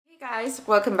Guys,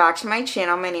 welcome back to my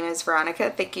channel. My name is Veronica.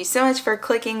 Thank you so much for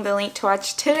clicking the link to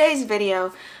watch today's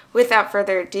video. Without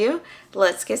further ado,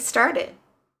 let's get started.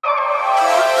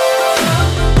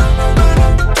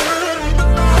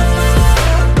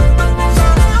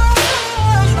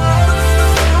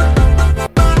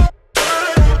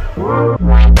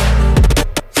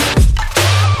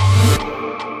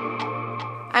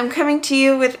 I'm coming to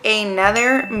you with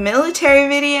another military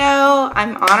video.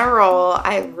 I'm on a roll.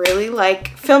 I really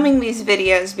like filming these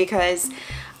videos because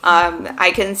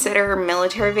I consider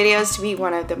military videos to be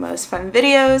one of the most fun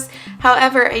videos.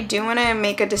 However, I do want to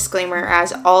make a disclaimer,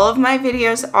 as all of my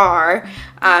videos are.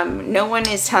 No one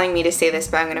is telling me to say this,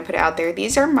 but I'm going to put it out there.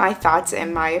 These are my thoughts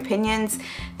and my opinions.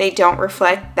 They don't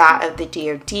reflect that of the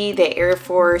DoD, the Air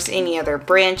Force, any other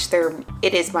branch.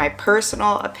 It is my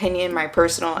personal opinion, my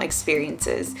personal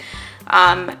experiences.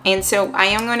 And so I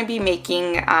am going to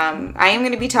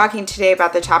be talking today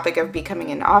about the topic of becoming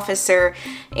an officer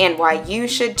and why you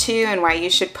should too, and why you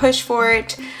should push for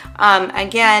it.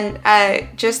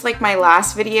 Just like my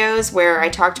last videos where I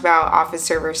talked about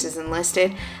officer versus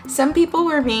enlisted, some people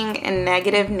were being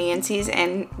negative Nancy's,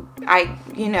 and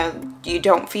you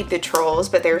don't feed the trolls,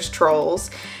 but there's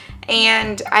trolls.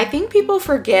 And I think people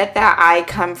forget that I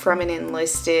come from an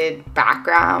enlisted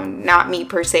background. Not me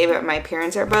per se, but my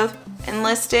parents are both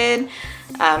enlisted.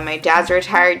 My dad's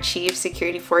retired chief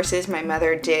security forces. My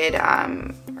mother did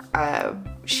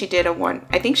she did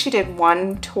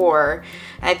one tour.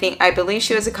 I believe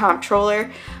she was a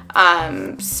comptroller.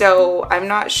 So I'm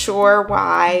not sure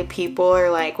why people are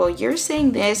like, well, you're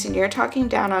saying this and you're talking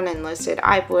down on enlisted.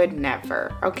 I would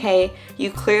never, okay?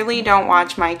 You clearly don't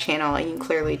watch my channel and you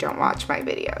clearly don't watch my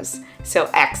videos. So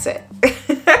exit.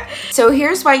 So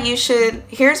here's why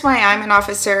I'm an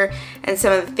officer and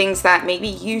some of the things that maybe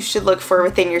you should look for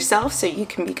within yourself so you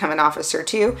can become an officer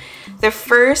too. The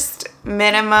first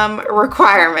minimum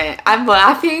requirement, I'm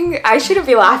laughing. I shouldn't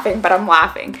be laughing, but I'm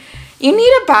laughing. You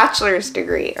need a bachelor's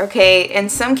degree, okay? In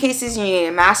some cases, you need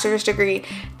a master's degree.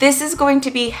 This is going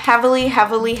to be heavily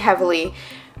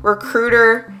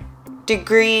recruiter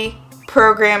degree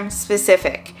program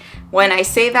specific. When I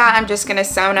say that, I'm just gonna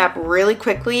sum it up really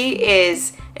quickly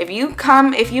is if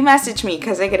you message me,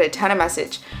 because I get a ton of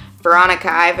message, Veronica,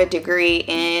 I have a degree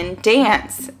in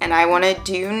dance and I wanna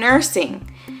do nursing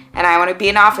and I wanna be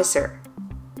an officer.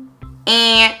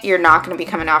 And you're not going to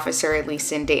become an officer, at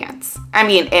least in dance. I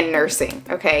mean, in nursing,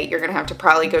 okay? You're going to have to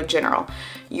probably go general.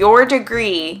 Your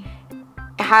degree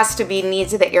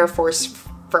needs of the Air Force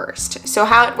first. So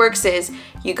how it works is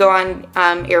you go on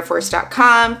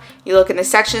airforce.com, you look in the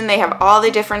section, they have all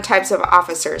the different types of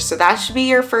officers. So that should be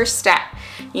your first step.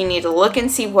 You need to look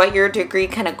and see what your degree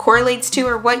kind of correlates to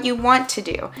or what you want to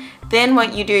do. Then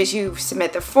what you do is you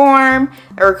submit the form.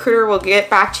 A recruiter will get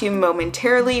back to you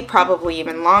momentarily, probably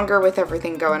even longer with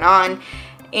everything going on.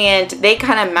 And they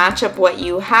kind of match up what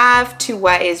you have to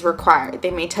what is required.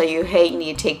 They may tell you, hey, you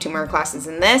need to take 2 more classes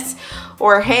in this,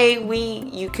 or hey,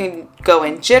 you can go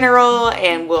in general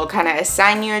and we'll kind of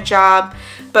assign you a job.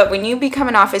 But when you become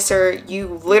an officer,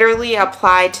 you literally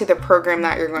apply to the program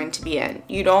that you're going to be in.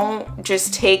 You don't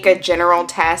just take a general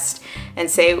test and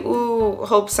say, ooh,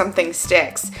 hope something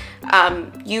sticks.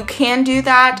 You can do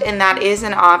that, and that is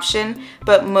an option,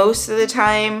 but most of the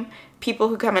time, people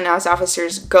who come in as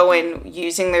officers go in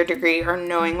using their degree or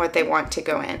knowing what they want to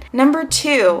go in. Number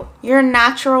 2, you're a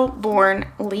natural born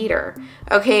leader.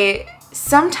 Okay,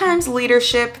 sometimes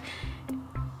leadership,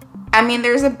 I mean,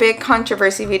 there's a big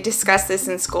controversy. We discussed this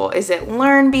in school. Is it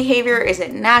learned behavior? Is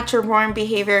it natural born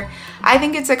behavior? I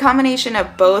think it's a combination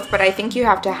of both, but I think you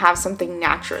have to have something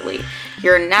naturally.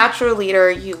 You're a natural leader.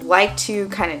 You like to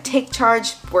kind of take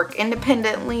charge, work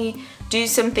independently, do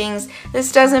some things.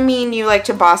 This doesn't mean you like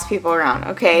to boss people around,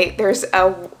 okay? There's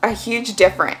a huge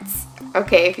difference,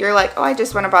 okay? If you're like, oh, I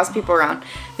just want to boss people around,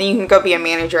 then you can go be a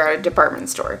manager at a department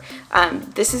store.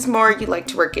 This is more, you like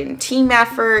to work in team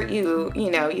effort. You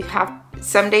have,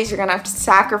 some days you're gonna have to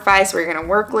sacrifice, or you're gonna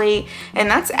work late, and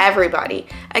that's everybody.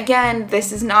 Again,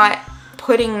 this is not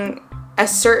putting a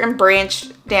certain branch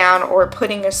down or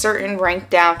putting a certain rank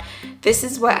down. This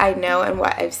is what I know and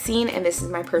what I've seen, and this is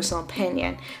my personal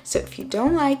opinion. So if you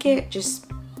don't like it,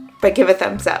 but give a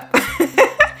thumbs up.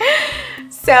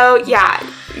 So yeah,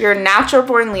 you're a natural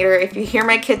born leader. If you hear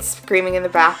my kids screaming in the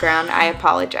background, I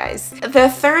apologize. The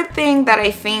third thing that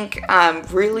I think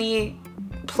really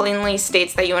plainly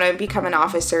states that you want to become an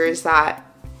officer is that,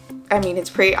 I mean, it's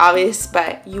pretty obvious,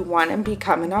 but you want to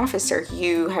become an officer.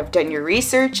 You have done your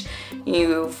research,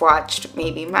 you've watched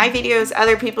maybe my videos,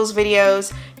 other people's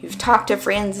videos, you've talked to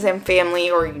friends and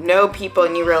family, or you know people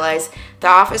and you realize the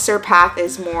officer path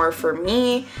is more for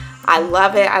me. I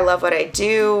love it. I love what I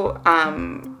do.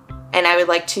 And I would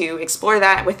like to explore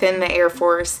that within the Air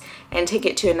Force and take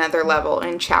it to another level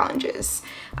and challenges.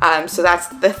 So that's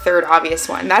the third obvious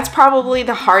one. That's probably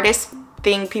the hardest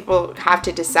thing people have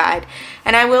to decide.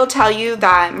 And I will tell you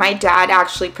that my dad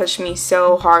actually pushed me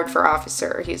so hard for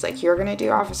officer. He's like, you're gonna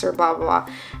do officer, blah, blah,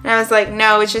 blah. And I was like,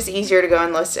 no, it's just easier to go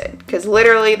enlisted. Because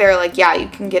literally they're like, yeah, you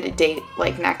can get a date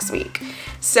like next week.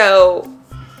 So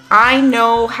I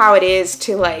know how it is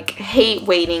to like hate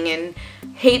waiting and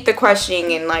hate the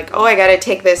questioning and like, oh, I gotta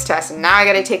take this test and now I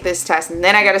gotta take this test and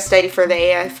then I gotta study for the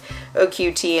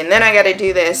AFOQT and then I gotta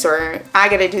do this or I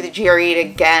gotta do the GRE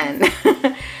again.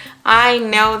 I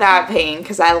know that pain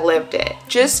because I lived it.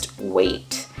 Just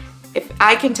wait. If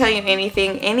I can tell you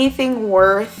anything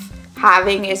worth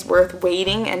having is worth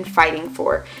waiting and fighting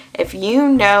for. If you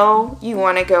know you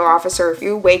want to go officer, if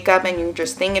you wake up and you're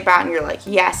just thinking about it and you're like,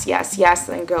 yes, yes, yes,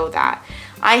 then go that.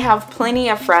 I have plenty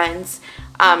of friends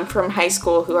from high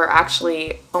school who are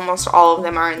actually, almost all of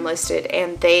them are enlisted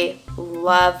and they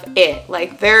love it.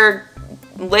 Like they're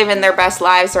living their best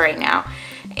lives right now.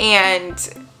 And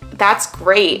that's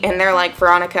great. And they're like,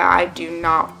 Veronica, I do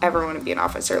not ever want to be an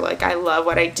officer. Like, I love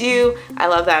what I do. I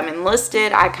love that I'm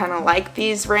enlisted. I kind of like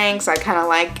these ranks. I kind of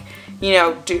like, you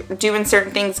know, doing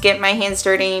certain things, getting my hands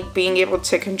dirty, being able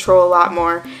to control a lot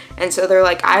more. And so they're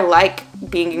like, I like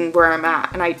being where I'm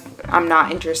at and I'm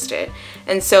not interested.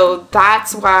 And so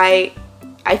that's why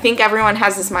I think everyone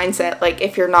has this mindset, like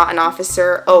if you're not an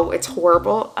officer, oh, it's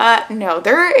horrible. No,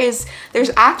 there's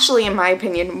actually, in my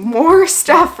opinion, more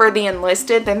stuff for the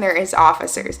enlisted than there is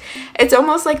officers. It's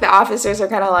almost like the officers are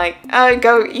kind of like,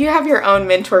 go, you have your own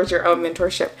mentors, your own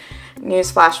mentorship.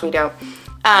 Newsflash, we don't.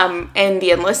 And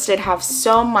the enlisted have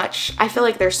so much, I feel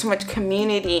like there's so much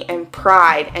community and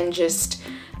pride and just,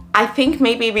 I think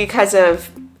maybe because of,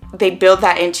 they build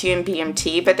that into you in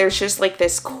BMT, but there's just like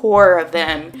this core of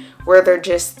them where they're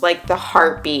just like the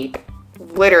heartbeat,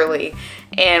 literally.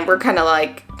 And we're kind of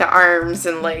like the arms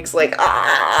and legs, like,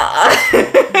 ah.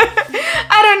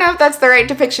 I don't know if that's the right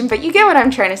depiction, but you get what I'm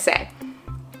trying to say.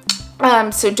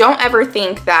 So don't ever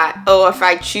think that, oh, if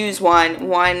I choose one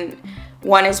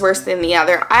is worse than the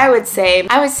other. I would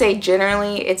say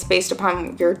generally it's based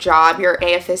upon your job, your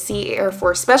AFSC, Air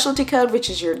Force Specialty Code, which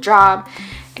is your job,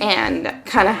 and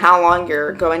kind of how long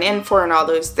you're going in for and all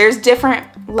those. There's different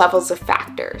levels of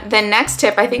factor. The next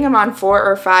tip, I think I'm on 4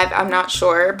 or 5, I'm not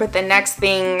sure, but the next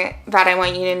thing that I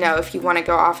want you to know if you want to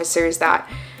go officer is that,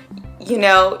 you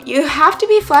know, you have to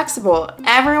be flexible.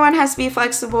 Everyone has to be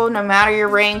flexible, no matter your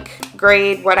rank,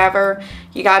 grade, whatever.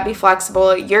 You gotta be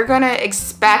flexible. You're gonna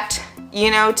expect, you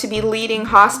know, to be leading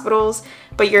hospitals,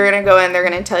 but you're gonna go in, they're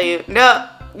gonna tell you, no,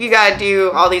 you gotta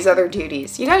do all these other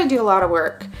duties. You gotta do a lot of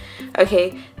work.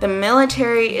 Okay, the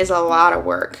military is a lot of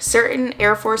work. Certain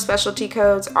Air Force specialty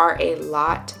codes are a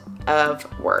lot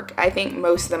of work. I think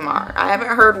most of them are. I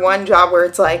haven't heard one job where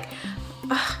it's like,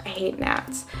 ugh, I hate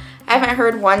gnats. I haven't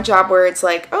heard one job where it's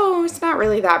like, oh, it's not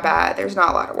really that bad. There's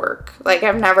not a lot of work. Like,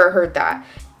 I've never heard that.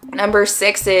 Number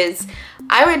 6 is,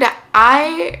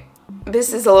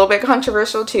 this is a little bit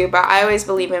controversial too, but I always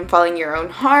believe in following your own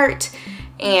heart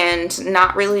and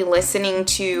not really listening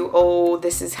to, oh,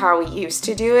 this is how we used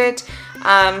to do it.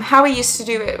 How we used to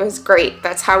do it was great.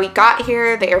 That's how we got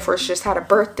here. The Air Force just had a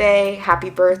birthday.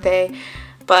 Happy birthday.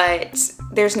 But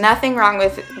there's nothing wrong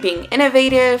with being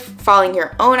innovative, following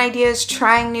your own ideas,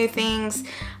 trying new things,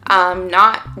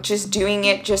 not just doing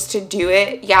it just to do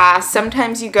it. Yeah,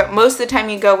 sometimes most of the time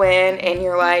you go in and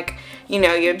you're like, you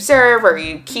know, you observe or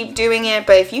you keep doing it.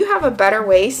 But if you have a better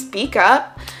way, speak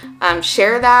up,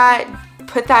 share that,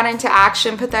 put that into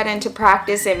action, put that into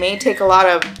practice. It may take a lot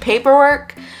of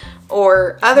paperwork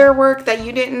or other work that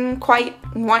you didn't quite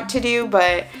want to do,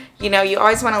 but you know, you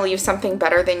always want to leave something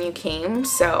better than you came.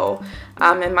 So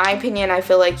in my opinion, I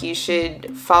feel like you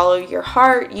should follow your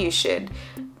heart, you should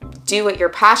do what you're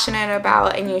passionate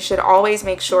about, and you should always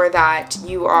make sure that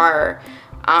you are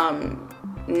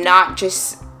not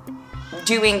just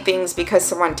doing things because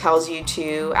someone tells you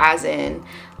to, as in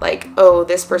like, oh,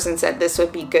 this person said this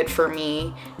would be good for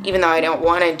me, even though I don't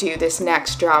want to do this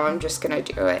next job, I'm just gonna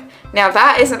do it. Now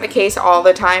that isn't the case all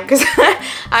the time, because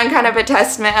I'm kind of a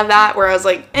testament of that, where I was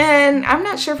like, and I'm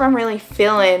not sure if I'm really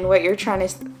feeling what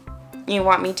you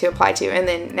want me to apply to, and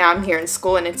then now I'm here in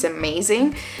school and it's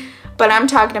amazing. But I'm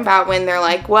talking about when they're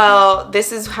like, well,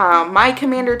 this is how my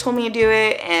commander told me to do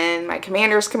it, and my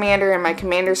commander's commander, and my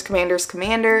commander's commander's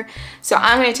commander, so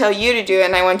I'm going to tell you to do it,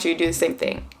 and I want you to do the same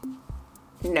thing.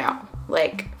 No,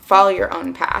 like, follow your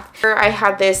own path. I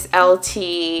had this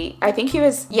LT, I think he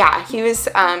was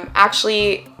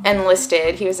actually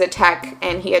enlisted. He was a tech,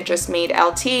 and he had just made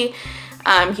LT.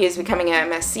 He was becoming an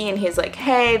MSc, and he's like,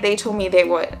 hey, they told me they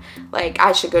would, like,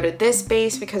 I should go to this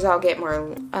base because I'll get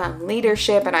more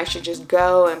leadership, and I should just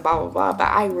go and blah, blah, blah. But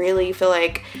I really feel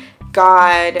like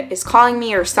God is calling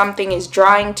me, or something is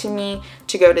drawing to me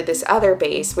to go to this other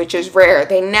base, which is rare.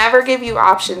 They never give you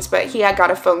options, but he had got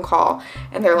a phone call,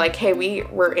 and they're like, hey,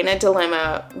 we're in a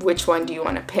dilemma. Which one do you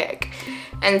want to pick?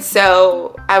 And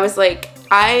so I was like,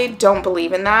 I don't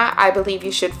believe in that. I believe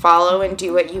you should follow and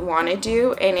do what you want to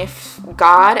do. And if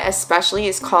God especially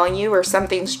is calling you, or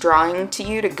something's drawing to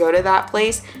you to go to that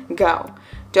place, go.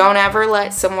 Don't ever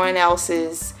let someone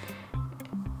else's,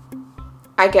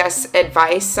 I guess,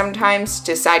 advice sometimes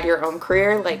decide your own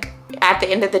career. Like, at the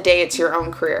end of the day, it's your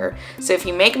own career. So if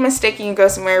you make a mistake and you go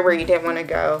somewhere where you didn't want to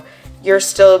go, you're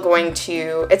still going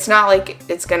to, it's not like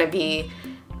it's going to be,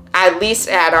 at least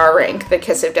at our rank, the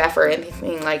kiss of death or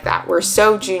anything like that. We're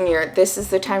so junior. This is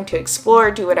the time to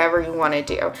explore, do whatever you want to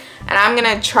do. And I'm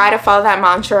going to try to follow that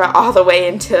mantra all the way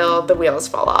until the wheels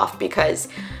fall off, because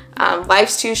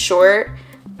life's too short.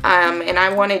 And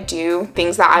I want to do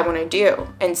things that I want to do.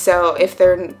 And so if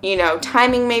they're, you know,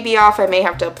 timing may be off, I may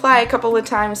have to apply a couple of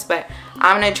times, but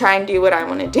I'm going to try and do what I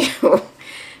want to do.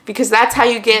 Because that's how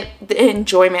you get the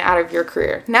enjoyment out of your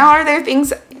career. Now, are there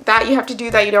things that you have to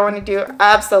do that you don't want to do?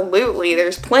 Absolutely.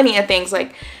 There's plenty of things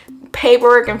like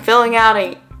paperwork and filling out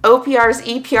and OPRs,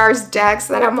 EPRs, decks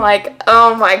that I'm like,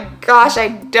 oh my gosh, I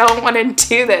don't want to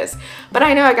do this. But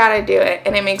I know I got to do it,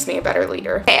 and it makes me a better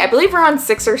leader. Okay, I believe we're on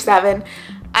 6 or 7.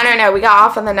 I don't know. We got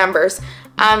off on the numbers.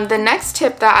 The next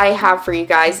tip that I have for you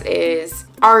guys is,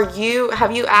 have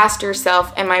you asked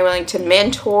yourself, am I willing to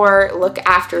mentor, look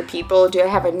after people? Do I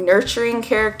have a nurturing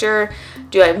character?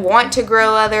 Do I want to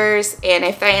grow others? And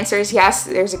if the answer is yes,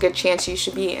 there's a good chance you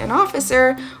should be an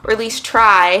officer, or at least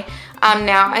try.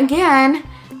 Now, again,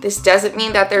 this doesn't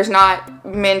mean that there's not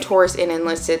mentors in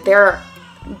enlisted. There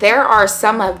are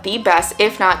some of the best,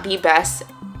 if not the best,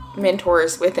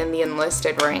 mentors within the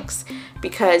enlisted ranks,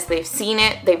 because they've seen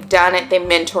it, they've done it, they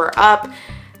mentor up,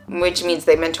 which means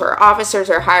they mentor officers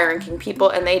or higher ranking people,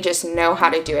 and they just know how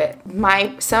to do it.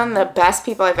 Some of the best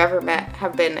people I've ever met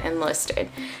have been enlisted,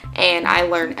 and I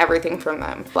learned everything from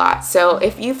them a lot. So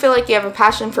if you feel like you have a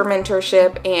passion for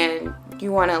mentorship and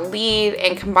you want to lead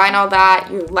and combine all that,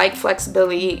 you like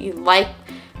flexibility, you like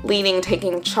leading,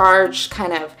 taking charge,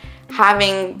 kind of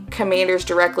having commanders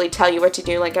directly tell you what to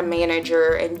do like a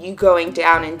manager, and you going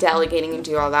down and delegating and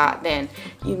do all that, then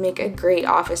you make a great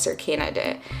officer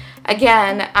candidate.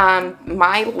 Again,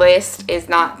 my list is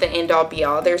not the end-all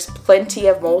be-all. There's plenty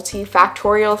of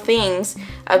multifactorial things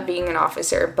of being an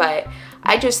officer, but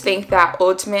I just think that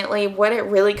ultimately what it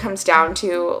really comes down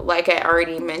to, like I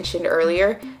already mentioned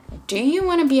earlier, do you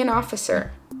want to be an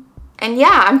officer? And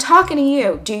yeah, I'm talking to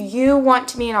you. Do you want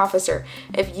to be an officer?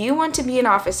 If you want to be an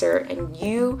officer and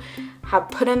you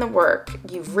have put in the work,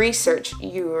 you've researched,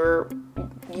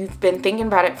 you've been thinking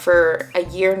about it for a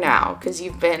year now because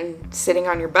you've been sitting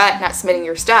on your butt, not submitting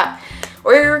your stuff,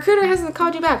 or your recruiter hasn't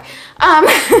called you back,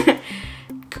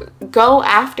 go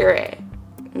after it.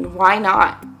 Why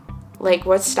not? Like,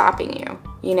 what's stopping you,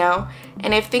 you know?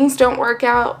 And if things don't work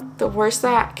out, the worst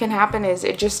that can happen is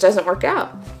it just doesn't work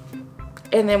out.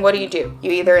 And then what do?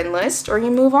 You either enlist or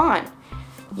you move on.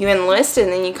 You enlist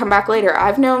and then you come back later.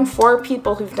 I've known 4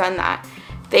 people who've done that.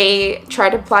 They tried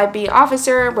to apply to be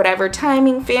officer, whatever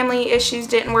timing, family issues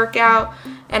didn't work out,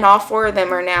 and all 4 of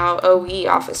them are now OE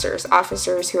officers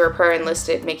who are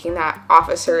per-enlisted, making that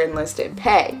officer enlisted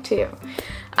pay too.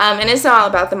 And it's not all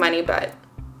about the money, but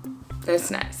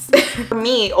it's nice. For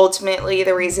me, ultimately,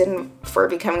 the reason for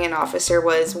becoming an officer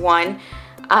was, one,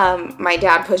 my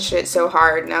dad pushed it so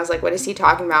hard, and I was like, what is he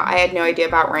talking about? I had no idea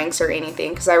about ranks or anything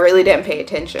because I really didn't pay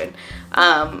attention.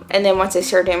 And then once I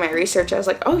started doing my research, I was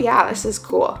like, oh yeah, this is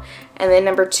cool. And then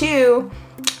number 2,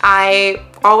 I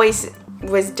always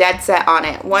was dead set on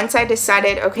it. Once I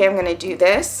decided, okay, I'm going to do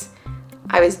this,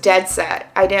 I was dead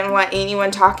set. I didn't want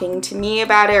anyone talking to me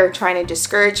about it or trying to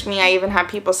discourage me. I even had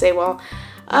people say, well,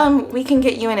 we can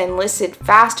get you an enlisted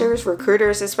faster,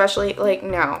 recruiters especially. Like,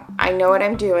 no, I know what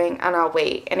I'm doing and I'll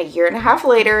wait. And a year and a half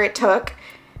later it took,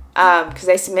 because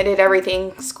I submitted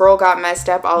everything, scroll got messed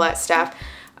up, all that stuff.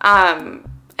 And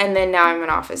then now I'm an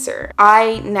officer.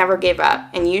 I never gave up,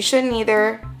 and you shouldn't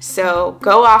either. So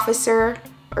go officer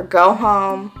or go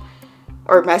home,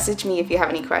 or message me if you have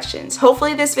any questions.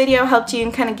 Hopefully this video helped you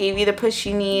and kind of gave you the push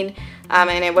you need.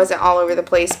 And it wasn't all over the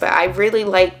place, but I really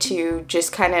like to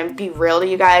just kind of be real to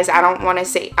you guys. I don't want to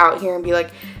sit out here and be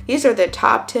like, these are the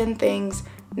top 10 things.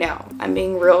 No, I'm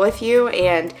being real with you,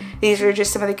 and these are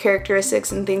just some of the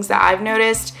characteristics and things that I've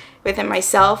noticed within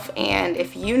myself, and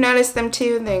if you notice them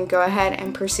too, then go ahead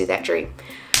and pursue that dream.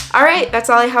 All right, that's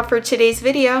all I have for today's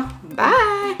video.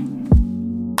 Bye.